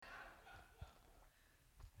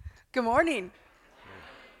Good morning.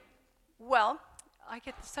 Well, I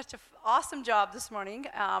get such an awesome job this morning.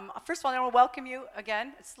 First of all, I want to welcome you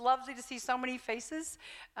again. It's lovely to see so many faces.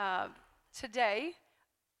 Today,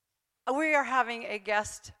 we are having a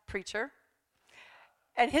guest preacher,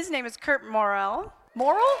 and his name is Kurt Morrell.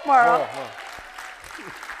 Morrell?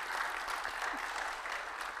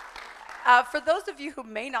 For those of you who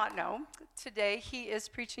may not know, today he is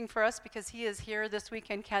preaching for us because he is here this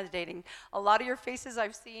weekend candidating. A lot of your faces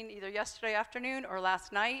I've seen either yesterday afternoon or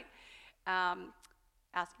last night,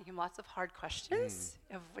 asking him lots of hard questions,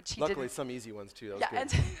 of which he Luckily, some easy ones too. That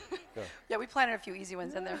was good. Yeah, we planted a few easy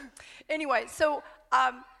ones in there. Anyway, so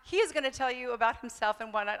he is going to tell you about himself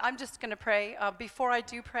and whatnot. I'm just going to pray. Before I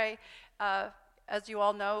do pray, as you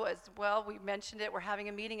all know as well, we mentioned it, we're having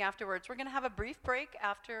a meeting afterwards. We're going to have a brief break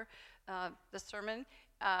after the sermon.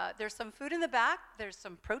 There's some food in the back. There's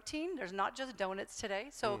some protein. There's not just donuts today.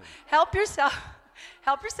 So help yourself.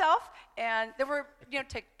 Help yourself. And then we're,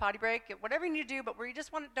 take potty break, whatever you need to do. But we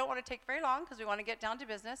just don't want to take very long because we want to get down to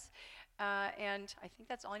business. And I think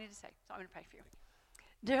that's all I need to say. So I'm going to pray for you.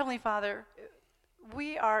 Dear Heavenly Father,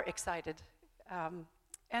 we are excited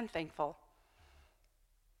and thankful.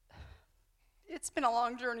 It's been a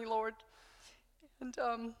long journey, Lord.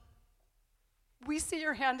 And we see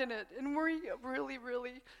your hand in it, and we really,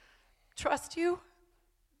 really trust you.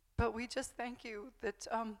 But we just thank you that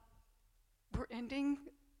we're ending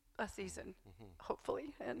a season,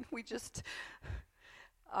 hopefully. And we just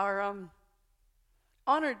are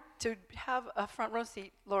honored to have a front row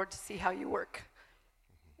seat, Lord, to see how you work.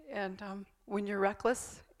 And when you're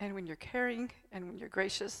reckless, and when you're caring, and when you're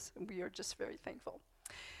gracious, we are just very thankful.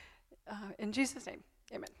 In Jesus' name,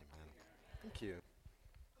 amen. Thank you.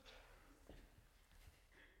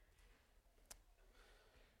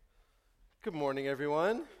 Good morning,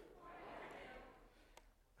 everyone.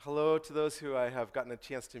 Hello to those who I have gotten a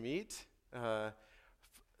chance to meet.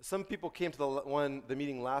 Some people came to the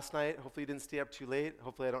meeting last night. Hopefully you didn't stay up too late.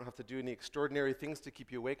 Hopefully I don't have to do any extraordinary things to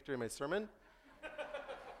keep you awake during my sermon.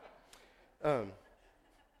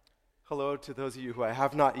 Hello to those of you who I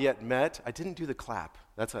have not yet met. I didn't do the clap.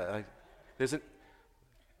 I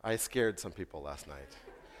scared some people last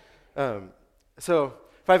night. So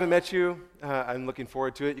if I haven't met you, I'm looking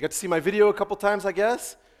forward to it. You got to see my video a couple times, I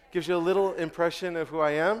guess. Gives you a little impression of who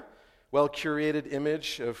I am. Well-curated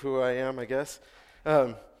image of who I am, I guess.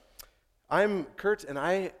 I'm Kurt, and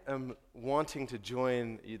I am wanting to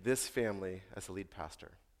join this family as a lead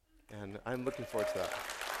pastor. And I'm looking forward to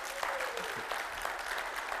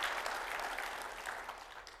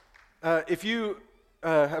that. If you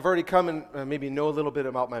have already come and maybe know a little bit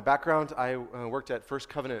about my background, I worked at First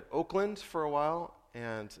Covenant Oakland for a while,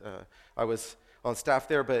 and I was on staff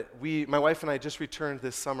there, but my wife and I just returned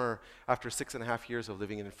this summer after 6.5 years of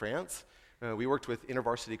living in France. We worked with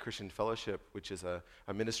InterVarsity Christian Fellowship, which is a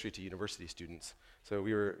ministry to university students. So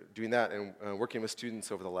we were doing that and working with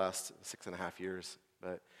students over the last 6.5 years.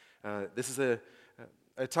 But this is a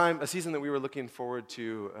season that we were looking forward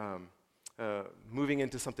to moving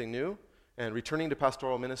into something new and returning to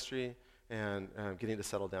pastoral ministry and getting to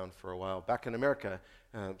settle down for a while back in America.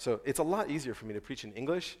 So it's a lot easier for me to preach in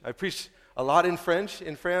English. I preached a lot in French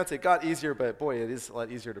in France. It got easier, but boy, it is a lot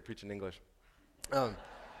easier to preach in English.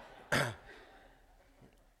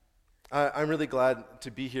 I'm really glad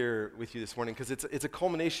to be here with you this morning because it's a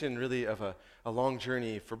culmination really of a long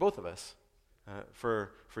journey for both of us. For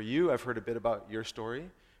you, I've heard a bit about your story,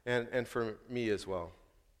 and for me as well.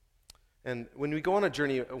 And when we go on a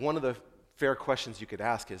journey, one of the fair questions you could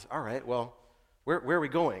ask is, all right, well, where are we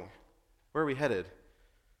going? Where are we headed?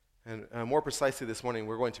 And more precisely this morning,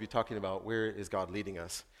 we're going to be talking about where is God leading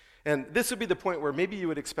us. And this would be the point where maybe you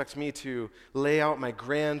would expect me to lay out my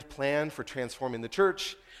grand plan for transforming the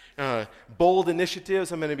church, bold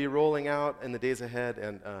initiatives I'm going to be rolling out in the days ahead.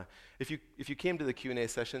 And if you came to the Q&A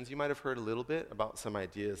sessions, you might have heard a little bit about some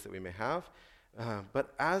ideas that we may have.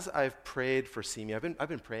 But as I've prayed for CME, I've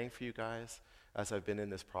been praying for you guys as I've been in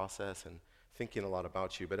this process and thinking a lot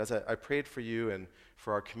about you. But as I prayed for you and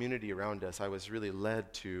for our community around us, I was really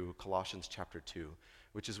led to Colossians chapter 2,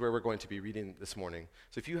 which is where we're going to be reading this morning.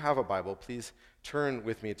 So if you have a Bible, please turn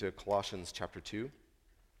with me to Colossians chapter 2.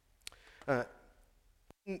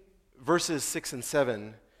 Verses 6 and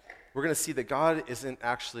 7, we're going to see that God isn't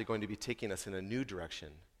actually going to be taking us in a new direction,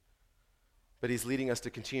 but he's leading us to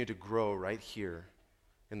continue to grow right here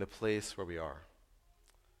in the place where we are.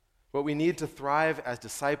 What we need to thrive as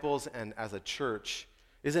disciples and as a church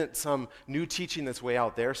isn't some new teaching that's way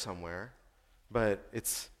out there somewhere, but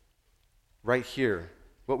it's right here.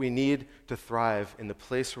 What we need to thrive in the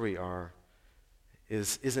place where we are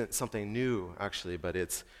isn't something new, actually, but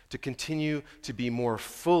it's to continue to be more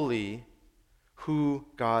fully who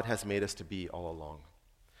God has made us to be all along.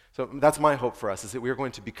 So that's my hope for us, is that we are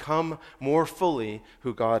going to become more fully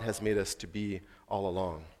who God has made us to be all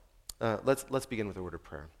along. Let's begin with a word of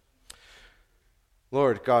prayer.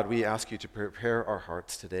 Lord God, we ask you to prepare our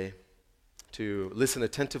hearts today to listen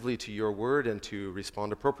attentively to your word and to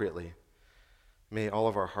respond appropriately. May all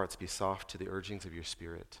of our hearts be soft to the urgings of your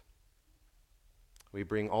Spirit. We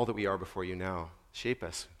bring all that we are before you now. Shape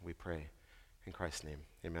us, we pray. In Christ's name,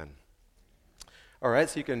 amen. All right,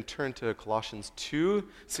 so you can turn to Colossians 2,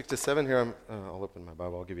 6-7. Here, I'll open my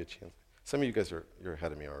Bible. I'll give you a chance. Some of you guys you're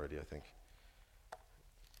ahead of me already, I think.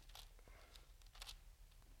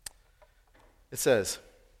 It says,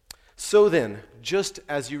 "So then, just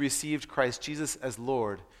as you received Christ Jesus as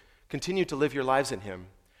Lord, continue to live your lives in him,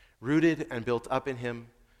 rooted and built up in him,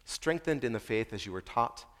 strengthened in the faith as you were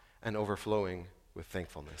taught, and overflowing with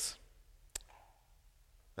thankfulness."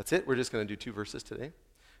 That's it. We're just going to do 2 verses today.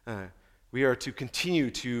 We are to continue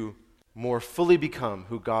to more fully become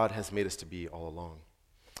who God has made us to be all along.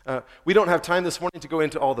 We don't have time this morning to go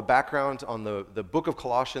into all the background on the book of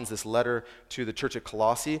Colossians, this letter to the church at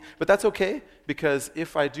Colossae, but that's okay, because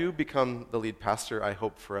if I do become the lead pastor, I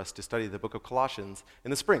hope for us to study the book of Colossians in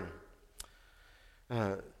the spring.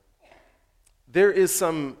 There is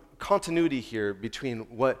some continuity here between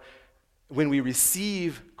when we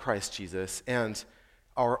receive Christ Jesus and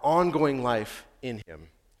our ongoing life in him.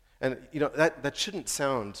 And that shouldn't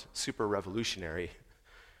sound super revolutionary.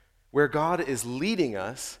 Where God is leading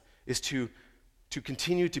us is to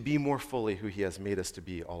continue to be more fully who he has made us to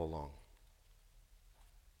be all along.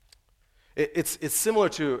 It's similar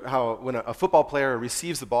to how when a football player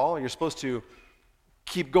receives the ball, you're supposed to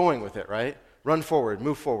keep going with it, right? Run forward,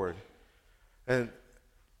 move forward. And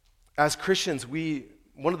as Christians,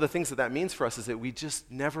 one of the things that means for us is that we just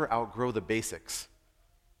never outgrow the basics.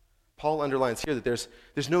 Paul underlines here that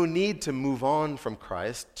there's no need to move on from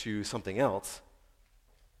Christ to something else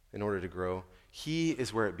in order to grow. He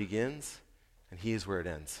is where it begins, and he is where it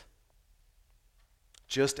ends.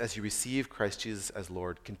 Just as you receive Christ Jesus as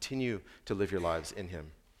Lord, continue to live your lives in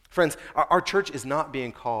him. Friends, our church is not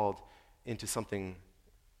being called into something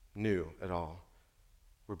new at all.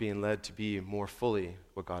 We're being led to be more fully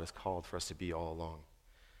what God has called for us to be all along.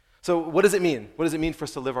 So what does it mean? What does it mean for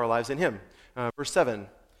us to live our lives in him? Verse 7,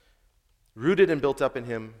 "Rooted and built up in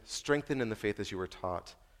him, strengthened in the faith as you were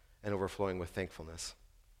taught, and overflowing with thankfulness."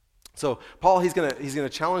 So Paul, he's gonna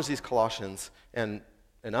challenge these Colossians and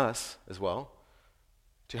us as well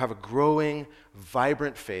to have a growing,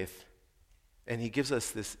 vibrant faith, and he gives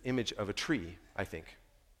us this image of a tree, I think.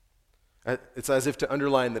 It's as if to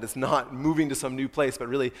underline that it's not moving to some new place, but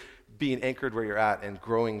really being anchored where you're at and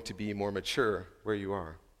growing to be more mature where you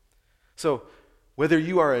are. So whether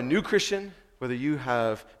you are a new Christian, whether you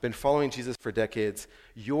have been following Jesus for decades,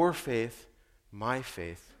 your faith, my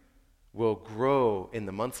faith, will grow in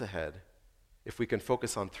the months ahead if we can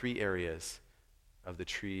focus on 3 areas of the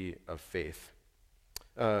tree of faith.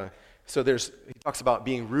 So he talks about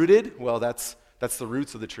being rooted. Well, that's the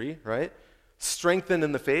roots of the tree, right? Strengthened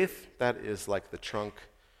in the faith, that is like the trunk.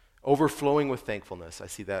 Overflowing with thankfulness, I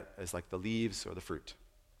see that as like the leaves or the fruit.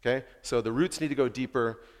 Okay? So the roots need to go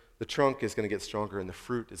deeper, the trunk is going to get stronger, and the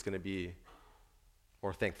fruit is going to be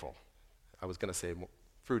more thankful. I was going to say more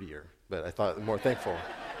fruitier, but I thought more thankful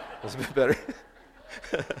was a bit better.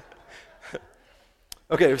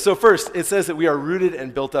 Okay, so first, it says that we are rooted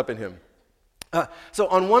and built up in him. So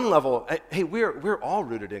on one level, hey, we're all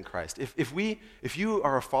rooted in Christ. If you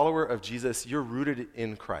are a follower of Jesus, you're rooted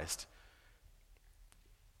in Christ.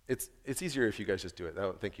 It's easier if you guys just do it.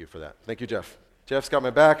 Oh, thank you for that. Thank you, Jeff. Jeff's got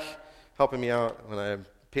my back, helping me out when I'm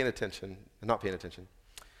paying attention and not paying attention.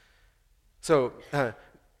 So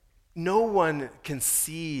no one can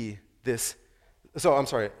see this. So I'm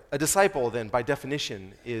sorry, a disciple then by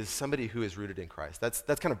definition is somebody who is rooted in Christ. That's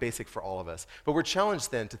kind of basic for all of us. But we're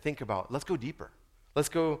challenged then to think about, let's go deeper. Let's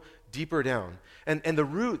go deeper down. And the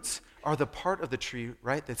roots are the part of the tree,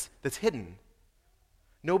 right, that's hidden.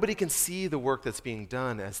 Nobody can see the work that's being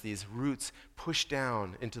done as these roots push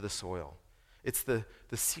down into the soil. It's the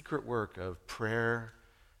secret work of prayer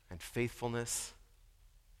and faithfulness.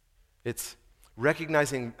 It's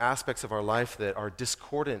recognizing aspects of our life that are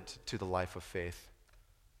discordant to the life of faith.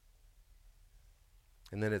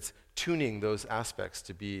 And then it's tuning those aspects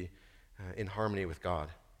to be in harmony with God.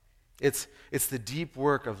 It's the deep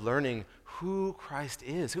work of learning who Christ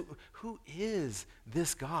is. Who is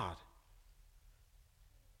this God?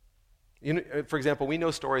 For example, we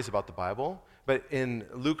know stories about the Bible, but in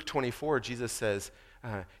Luke 24, Jesus says,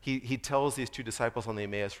 he tells these two disciples on the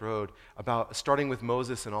Emmaus Road about, starting with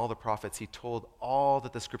Moses and all the prophets, he told all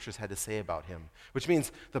that the scriptures had to say about him, which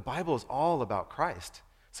means the Bible is all about Christ.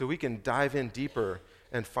 So we can dive in deeper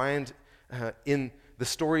and find in the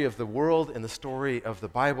story of the world and the story of the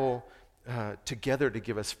Bible together to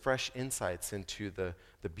give us fresh insights into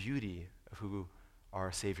the beauty of who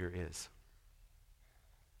our Savior is.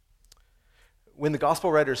 When the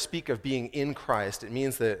gospel writers speak of being in Christ, it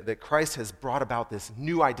means that Christ has brought about this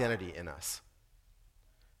new identity in us.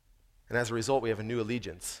 And as a result, we have a new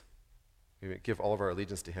allegiance. We give all of our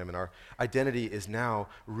allegiance to him, and our identity is now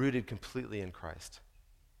rooted completely in Christ.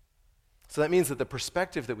 So that means that the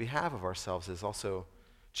perspective that we have of ourselves is also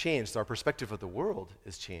changed. Our perspective of the world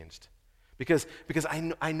is changed. Because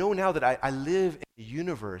I know now that I live in a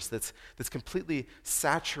universe that's completely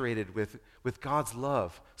saturated with God's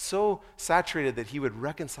love, so saturated that he would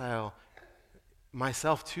reconcile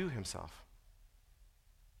myself to himself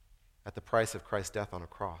at the price of Christ's death on a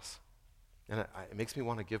cross. And it makes me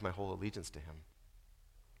want to give my whole allegiance to him,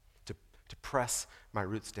 to press my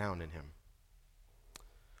roots down in him.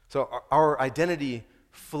 So our identity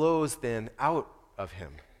flows then out of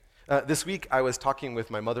him. This week, I was talking with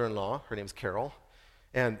my mother-in-law. Her name's Carol,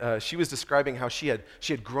 and she was describing how she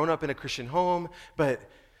had grown up in a Christian home, but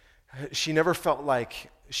she never felt like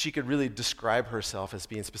she could really describe herself as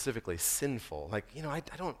being specifically sinful. Like, I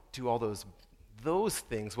don't do all those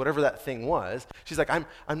things, whatever that thing was. She's like,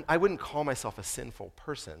 I wouldn't call myself a sinful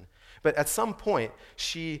person. But at some point,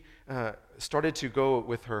 she started to go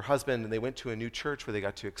with her husband, and they went to a new church where they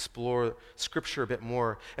got to explore Scripture a bit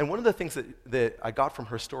more. And one of the things that I got from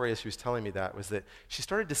her story as she was telling me that was that she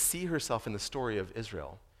started to see herself in the story of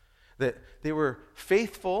Israel, that they were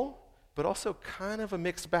faithful, but also kind of a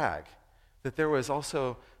mixed bag, that there was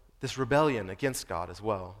also this rebellion against God as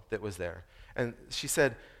well that was there. And she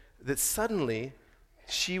said that suddenly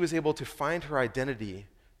she was able to find her identity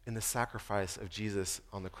in the sacrifice of Jesus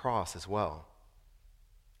on the cross as well.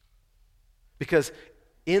 Because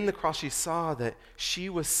in the cross she saw that she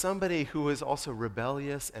was somebody who was also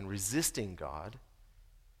rebellious and resisting God,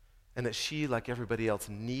 and that she, like everybody else,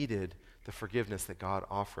 needed the forgiveness that God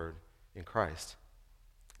offered in Christ.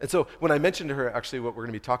 And so when I mentioned to her actually what we're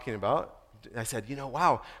going to be talking about, I said,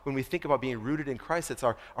 wow, when we think about being rooted in Christ, it's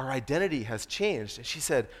our identity has changed. And she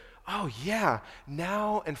said, oh yeah,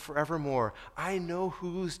 now and forevermore, I know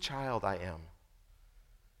whose child I am.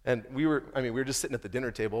 And we were just sitting at the dinner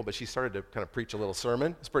table, but she started to kind of preach a little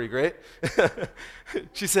sermon. It's pretty great.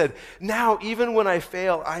 She said, now even when I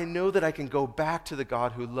fail, I know that I can go back to the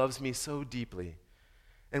God who loves me so deeply.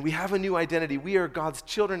 And we have a new identity. We are God's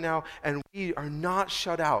children now, and we are not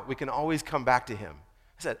shut out. We can always come back to him.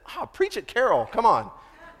 I said, preach it, Carol, come on.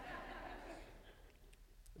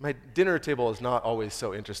 My dinner table is not always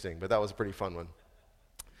so interesting, but that was a pretty fun one.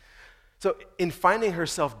 So in finding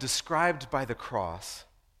herself described by the cross,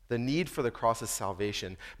 the need for the cross is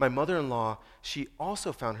salvation, my mother-in-law, she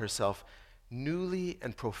also found herself newly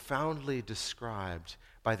and profoundly described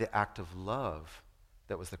by the act of love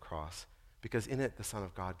that was the cross, because in it the Son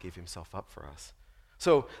of God gave himself up for us.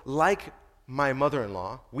 So like my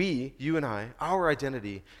mother-in-law, you and I, our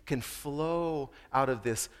identity can flow out of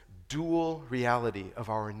this dual reality of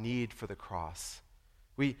our need for the cross.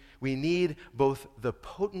 We need both the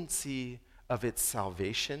potency of its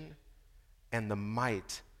salvation and the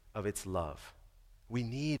might of its love. We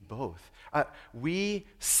need both. We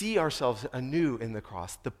see ourselves anew in the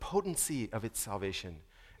cross, the potency of its salvation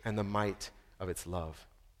and the might of its love.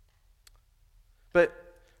 But,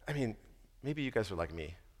 maybe you guys are like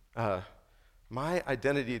me. My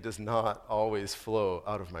identity does not always flow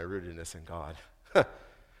out of my rootedness in God.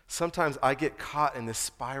 Sometimes I get caught in this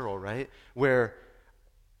spiral, right, where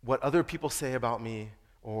what other people say about me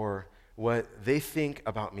or what they think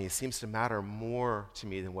about me seems to matter more to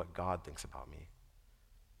me than what God thinks about me.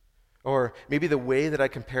 Or maybe the way that I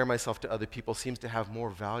compare myself to other people seems to have more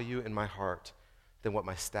value in my heart than what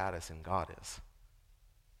my status in God is.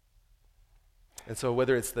 And so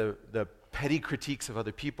whether it's the petty critiques of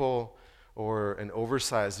other people or an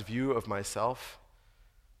oversized view of myself,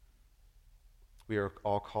 we are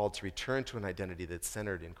all called to return to an identity that's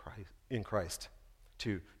centered in Christ,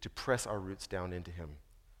 to press our roots down into him.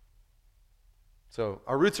 So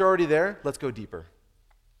our roots are already there. Let's go deeper.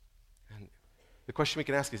 And the question we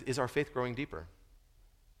can ask is our faith growing deeper?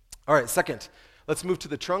 All right, second, let's move to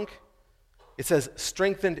the trunk. It says,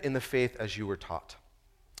 strengthened in the faith as you were taught.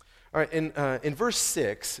 All right, in verse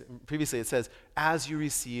 6, previously it says, as you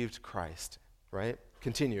received Christ, right?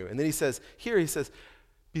 Continue. And then he says,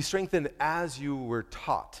 be strengthened as you were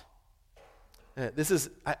taught. This is,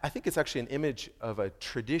 I think it's actually an image of a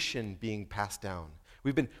tradition being passed down.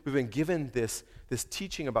 We've been given this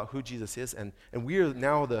teaching about who Jesus is, and we are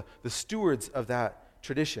now the stewards of that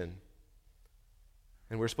tradition.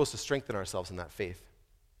 And we're supposed to strengthen ourselves in that faith.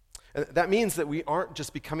 And that means that we aren't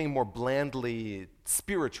just becoming more blandly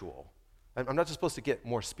spiritual. I'm not just supposed to get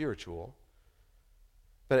more spiritual,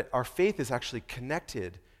 but our faith is actually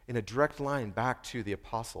connected in a direct line back to the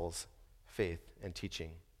apostles' faith and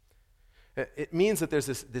teaching. It means that there's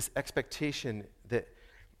this expectation that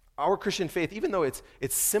our Christian faith, even though it's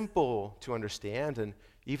simple to understand and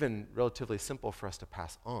even relatively simple for us to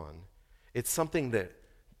pass on, it's something that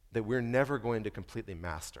we're never going to completely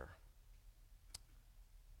master.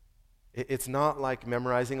 It's not like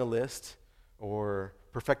memorizing a list or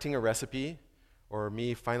perfecting a recipe or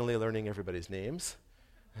me finally learning everybody's names.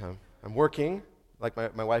 I'm working. Like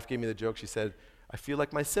my wife gave me the joke. She said, I feel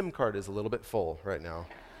like my SIM card is a little bit full right now.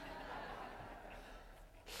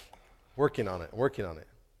 Working on it.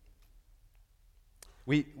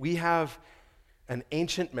 We have an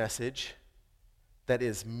ancient message that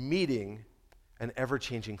is meeting an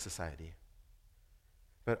ever-changing society.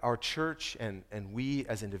 But our church and we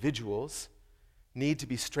as individuals need to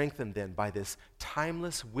be strengthened then by this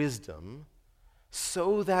timeless wisdom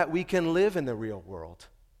so that we can live in the real world,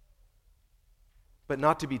 but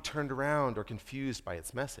not to be turned around or confused by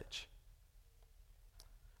its message.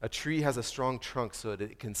 A tree has a strong trunk so that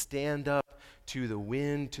it can stand up to the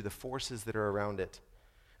wind, to the forces that are around it.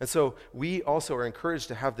 And so we also are encouraged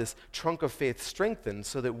to have this trunk of faith strengthened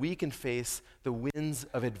so that we can face the winds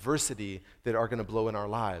of adversity that are going to blow in our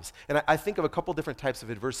lives. And I think of a couple different types of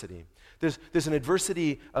adversity. There's an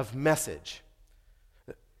adversity of message.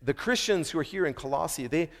 The Christians who are here in Colossae,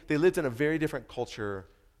 they lived in a very different culture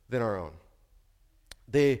than our own.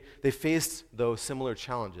 They faced, though, similar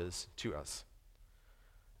challenges to us.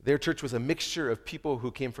 Their church was a mixture of people who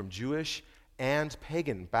came from Jewish and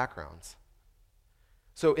pagan backgrounds.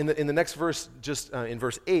 So in the next verse, just in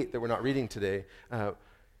verse 8 that we're not reading today,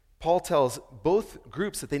 Paul tells both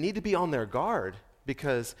groups that they need to be on their guard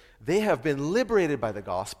because they have been liberated by the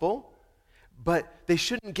gospel, but they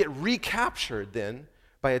shouldn't get recaptured then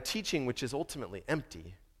by a teaching which is ultimately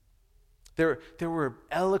empty. There were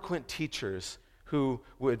eloquent teachers who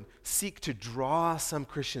would seek to draw some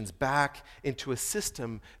Christians back into a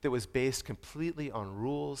system that was based completely on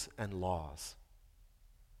rules and laws.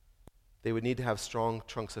 They would need to have strong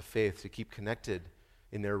trunks of faith to keep connected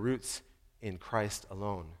in their roots in Christ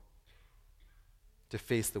alone, to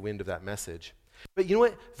face the wind of that message. But you know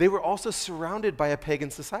what? They were also surrounded by a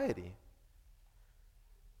pagan society.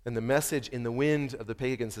 And the message in the wind of the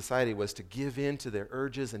pagan society was to give in to their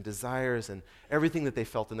urges and desires and everything that they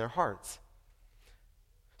felt in their hearts.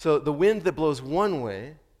 So the wind that blows one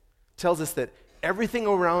way tells us that everything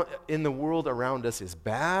around in the world around us is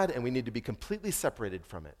bad and we need to be completely separated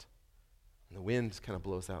from it. And the wind kind of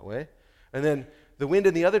blows that way. And then the wind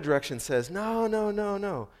in the other direction says,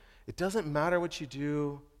 no. It doesn't matter what you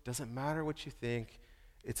do. It doesn't matter what you think.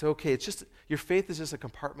 It's okay. It's just, your faith is just a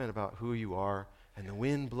compartment about who you are, and the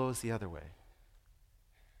wind blows the other way.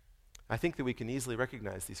 I think that we can easily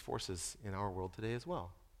recognize these forces in our world today as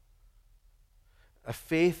well. A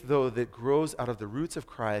faith, though, that grows out of the roots of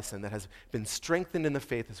Christ and that has been strengthened in the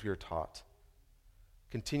faith as we are taught,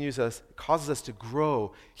 causes us to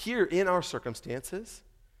grow here in our circumstances,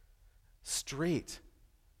 straight,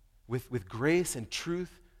 with grace and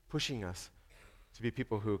truth pushing us to be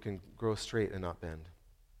people who can grow straight and not bend.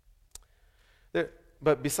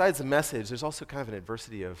 But besides the message, there's also kind of an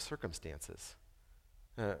adversity of circumstances.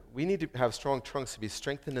 We need to have strong trunks to be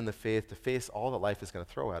strengthened in the faith to face all that life is going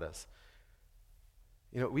to throw at us.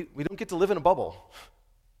 You know, we don't get to live in a bubble.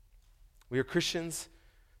 We are Christians,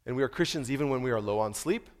 and we are Christians even when we are low on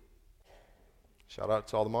sleep. Shout out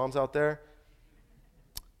to all the moms out there.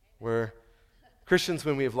 We're Christians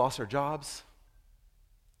when we have lost our jobs.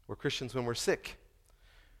 We're Christians when we're sick.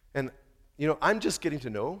 And, you know, I'm just getting to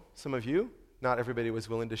know some of you. Not everybody was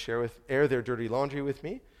willing to air their dirty laundry with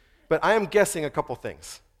me. But I am guessing a couple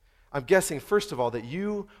things. I'm guessing, first of all, that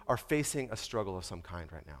you are facing a struggle of some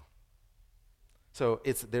kind right now. So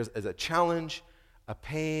there's a challenge, a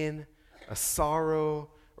pain, a sorrow,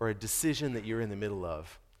 or a decision that you're in the middle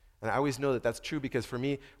of. And I always know that that's true because for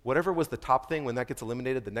me, whatever was the top thing, when that gets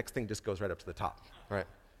eliminated, the next thing just goes right up to the top, right?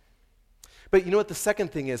 But you know what the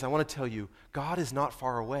second thing is? I want to tell you, God is not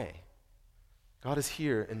far away. God is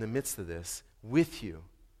here in the midst of this with you.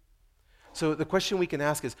 So the question we can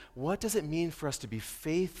ask is, what does it mean for us to be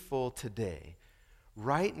faithful today,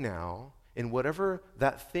 right now, in whatever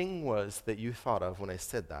that thing was that you thought of when I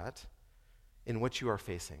said that, in what you are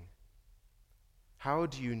facing? How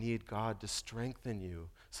do you need God to strengthen you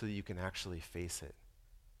so that you can actually face it?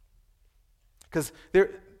 Because there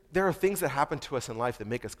are things that happen to us in life that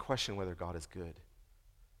make us question whether God is good.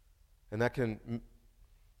 And that can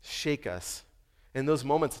shake us. In those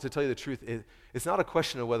moments, to tell you the truth, it's not a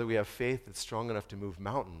question of whether we have faith that's strong enough to move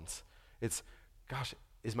mountains. It's, gosh,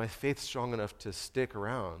 is my faith strong enough to stick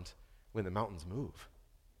around when the mountains move?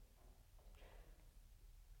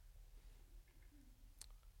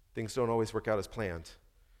 Things don't always work out as planned,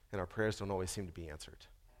 and our prayers don't always seem to be answered.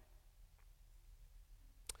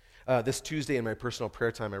 This Tuesday in my personal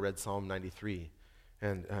prayer time, I read Psalm 93,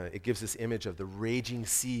 and it gives this image of the raging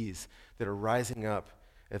seas that are rising up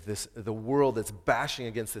at the world that's bashing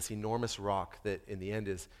against this enormous rock that in the end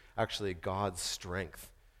is actually God's strength.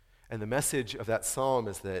 And the message of that psalm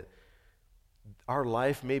is that our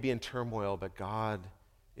life may be in turmoil, but God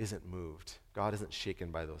isn't moved. God isn't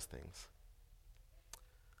shaken by those things.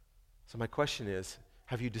 So my question is,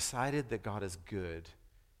 have you decided that God is good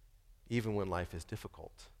even when life is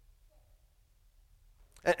difficult?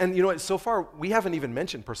 And you know what, so far we haven't even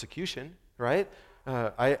mentioned persecution, right?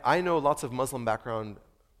 I know lots of Muslim background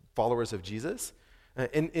followers of Jesus.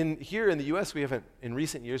 Here in the U.S., in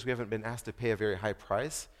recent years, we haven't been asked to pay a very high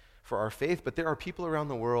price for our faith, but there are people around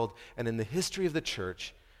the world and in the history of the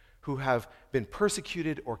church who have been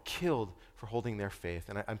persecuted or killed for holding their faith.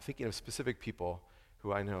 And I'm thinking of specific people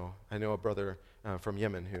who I know. I know a brother from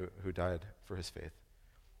Yemen who died for his faith.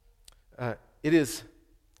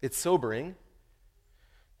 It's sobering,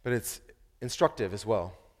 but it's instructive as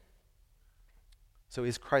well. So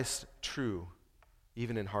is Christ true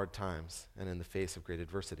even in hard times and in the face of great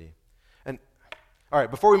adversity? And all right,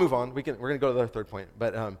 before we move on, we're going to go to the third point.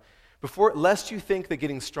 But lest you think that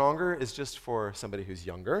getting stronger is just for somebody who's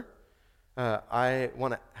younger, I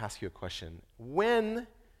want to ask you a question. When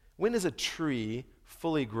is a tree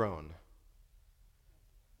fully grown?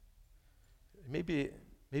 Maybe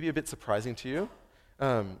a bit surprising to you.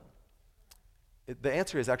 The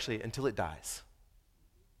answer is actually until it dies.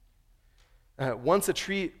 Once a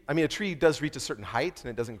tree does reach a certain height and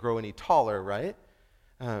it doesn't grow any taller, right?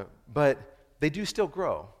 But they do still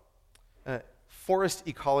grow. Forest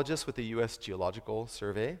ecologists with the U.S. Geological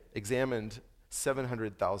Survey examined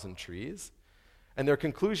 700,000 trees, and their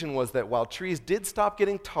conclusion was that while trees did stop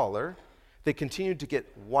getting taller, they continued to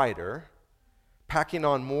get wider, packing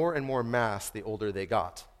on more and more mass the older they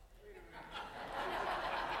got.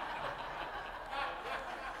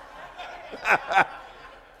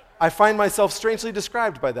 I find myself strangely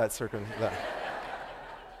described by that circumstance.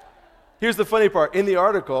 Here's the funny part. In the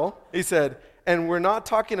article, he said, and we're not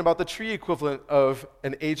talking about the tree equivalent of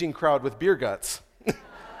an aging crowd with beer guts.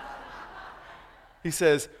 He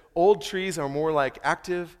says, old trees are more like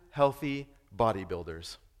active, healthy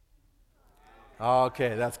bodybuilders.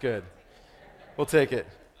 Okay, that's good. We'll take it.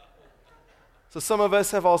 So some of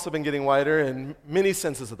us have also been getting wider in many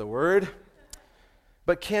senses of the word.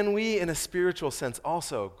 But can we, in a spiritual sense,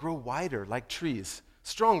 also grow wider like trees,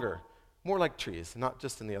 stronger, more like trees, not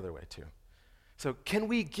just in the other way too? So can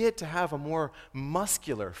we get to have a more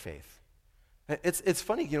muscular faith? It's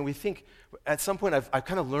funny, we think at some point I've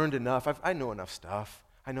kind of learned enough. I know enough stuff.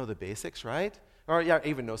 I know the basics, right? Or yeah, I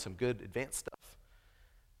even know some good advanced stuff.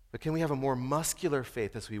 But can we have a more muscular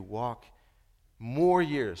faith as we walk more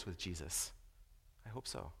years with Jesus? I hope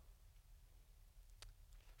so.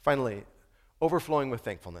 Finally, overflowing with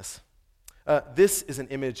thankfulness. This is an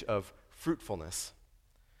image of fruitfulness,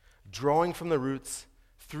 drawing from the roots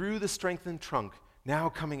through the strengthened trunk, now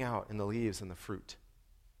coming out in the leaves and the fruit.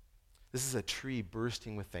 This is a tree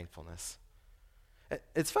bursting with thankfulness.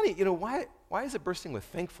 It's funny, why is it bursting with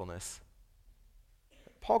thankfulness?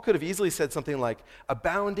 Paul could have easily said something like,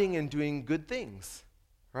 abounding in doing good things,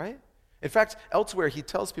 right? In fact, elsewhere he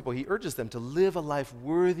tells people, he urges them to live a life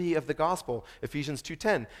worthy of the gospel. Ephesians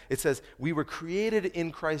 2:10, it says, we were created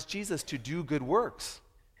in Christ Jesus to do good works.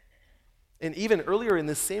 And even earlier in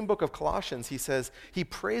this same book of Colossians, he says, he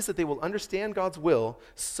prays that they will understand God's will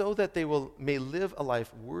so that they may live a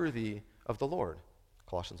life worthy of the Lord.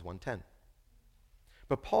 Colossians 1:10.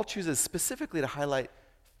 But Paul chooses specifically to highlight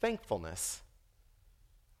thankfulness.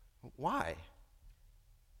 Why?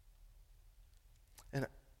 And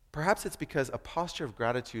perhaps it's because a posture of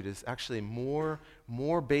gratitude is actually more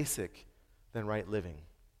basic than right living.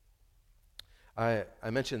 I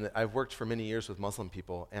mentioned that I've worked for many years with Muslim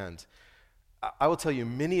people, and I will tell you,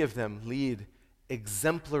 many of them lead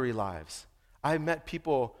exemplary lives. I've met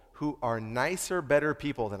people who are nicer, better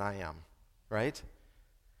people than I am, right?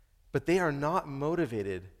 But they are not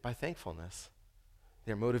motivated by thankfulness.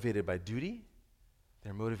 They're motivated by duty,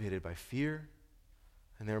 they're motivated by fear,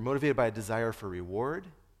 and they're motivated by a desire for reward.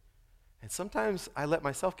 And sometimes I let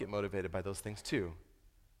myself get motivated by those things too.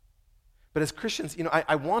 But as Christians,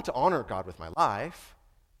 I want to honor God with my life,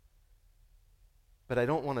 but I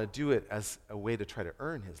don't want to do it as a way to try to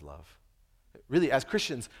earn his love. Really, as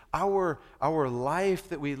Christians, our life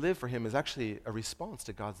that we live for him is actually a response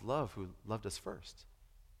to God's love who loved us first.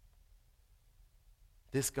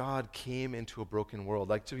 This God came into a broken world,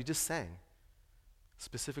 like we just sang,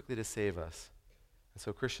 specifically to save us. And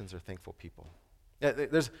so Christians are thankful people. Yeah,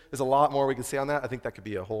 there's a lot more we could say on that. I think that could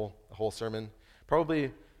be a whole sermon,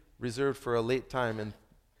 probably reserved for a late time in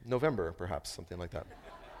November, perhaps, something like that.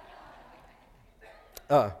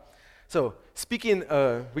 So speaking,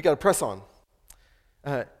 we got to press on.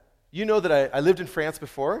 You know that I lived in France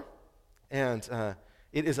before, and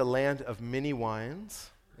it is a land of many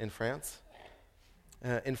wines in France.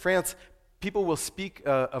 In France, people will speak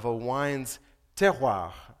of a wine's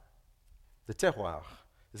terroir, the terroir.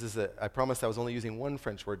 I promised I was only using one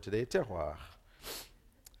French word today, terroir.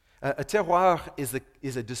 A terroir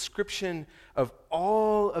is a description of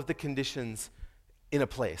all of the conditions in a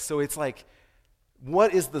place. So it's like,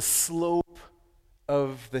 what is the slope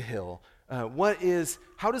of the hill?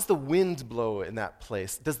 How does the wind blow in that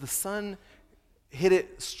place? Does the sun hit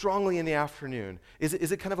it strongly in the afternoon? Is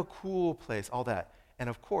it kind of a cool place? All that. And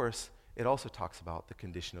of course, it also talks about the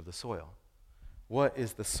condition of the soil. What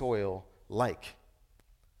is the soil like?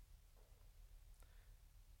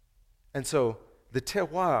 And so the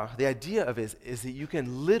terroir, the idea of it is that you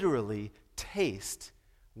can literally taste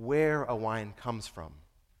where a wine comes from.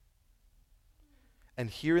 And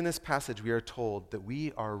here in this passage, we are told that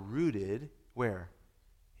we are rooted where?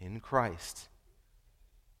 In Christ.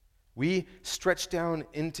 We stretch down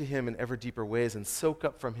into him in ever deeper ways and soak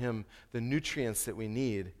up from him the nutrients that we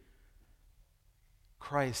need.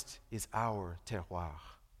 Christ is our terroir.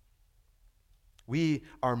 We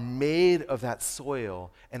are made of that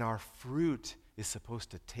soil, and our fruit is supposed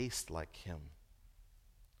to taste like him.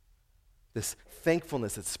 This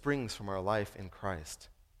thankfulness that springs from our life in Christ.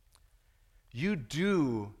 You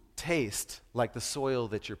do taste like the soil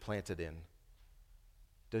that you're planted in.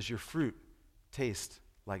 Does your fruit taste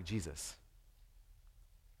like Jesus?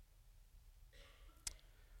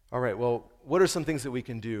 All right, well, what are some things that we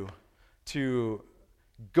can do to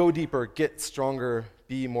go deeper, get stronger,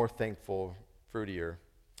 be more thankful, fruitier?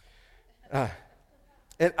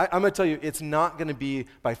 And I'm going to tell you, it's not going to be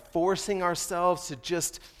by forcing ourselves to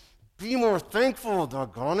just be more thankful,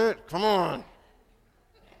 doggone it, come on.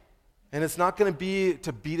 And it's not going to be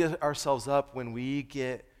to beat ourselves up when we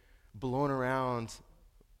get blown around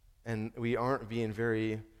and we aren't being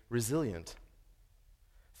very resilient.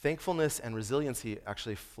 Thankfulness and resiliency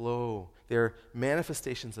actually flow. They're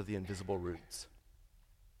manifestations of the invisible roots.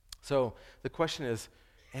 So the question is,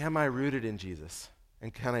 am I rooted in Jesus?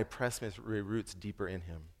 And can I press my roots deeper in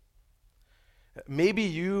him? Maybe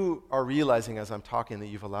you are realizing as I'm talking that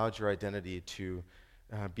you've allowed your identity to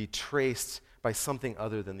be traced by something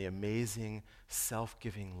other than the amazing,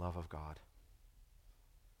 self-giving love of God.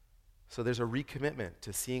 So there's a recommitment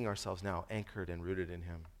to seeing ourselves now anchored and rooted in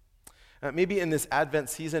him. Maybe in this Advent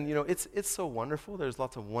season, it's so wonderful. There's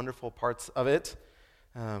lots of wonderful parts of it.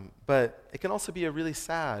 But it can also be a really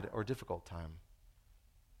sad or difficult time.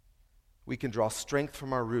 We can draw strength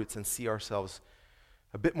from our roots and see ourselves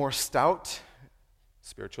a bit more stout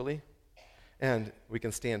spiritually, and we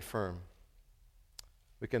can stand firm.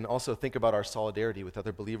 We can also think about our solidarity with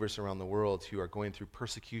other believers around the world who are going through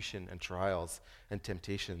persecution and trials and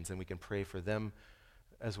temptations, and we can pray for them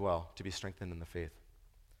as well to be strengthened in the faith.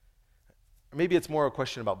 Or maybe it's more a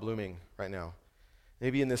question about blooming right now.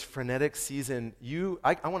 Maybe in this frenetic season,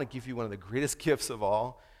 I want to give you one of the greatest gifts of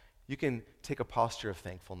all. You can take a posture of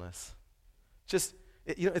thankfulness.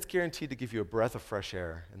 It's guaranteed to give you a breath of fresh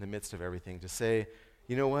air in the midst of everything. To say,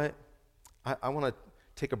 you know what? I want to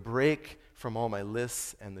take a break from all my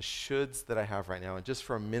lists and the shoulds that I have right now, and just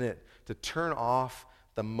for a minute to turn off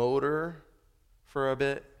the motor for a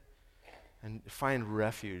bit and find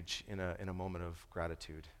refuge in a moment of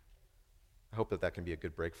gratitude. I hope that can be a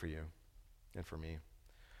good break for you and for me.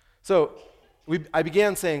 So I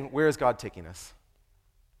began saying, where is God taking us?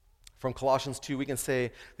 From Colossians 2, we can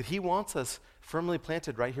say that he wants us firmly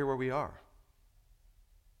planted right here where we are.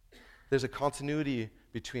 There's a continuity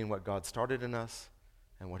between what God started in us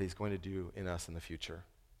and what he's going to do in us in the future.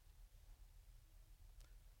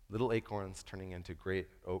 Little acorns turning into great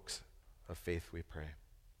oaks of faith, we pray.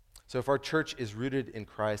 So if our church is rooted in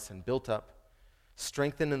Christ and built up,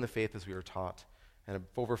 strengthened in the faith as we were taught, and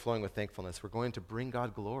overflowing with thankfulness, we're going to bring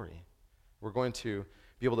God glory. We're going to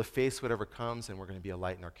be able to face whatever comes, and we're going to be a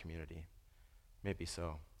light in our community. Maybe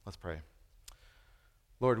so. Let's pray.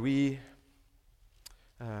 Lord, we're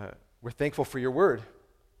thankful for your word.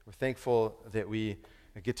 We're thankful that we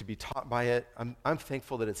get to be taught by it. I'm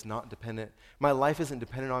thankful that it's not dependent. My life isn't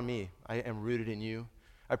dependent on me. I am rooted in you.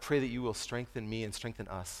 I pray that you will strengthen me and strengthen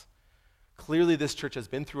us. Clearly, this church has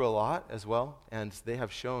been through a lot as well, and they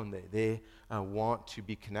have shown that they want to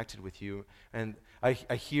be connected with you. And I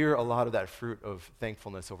hear a lot of that fruit of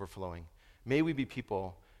thankfulness overflowing. May we be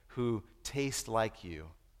people who taste like you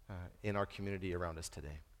in our community around us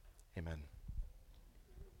today. Amen.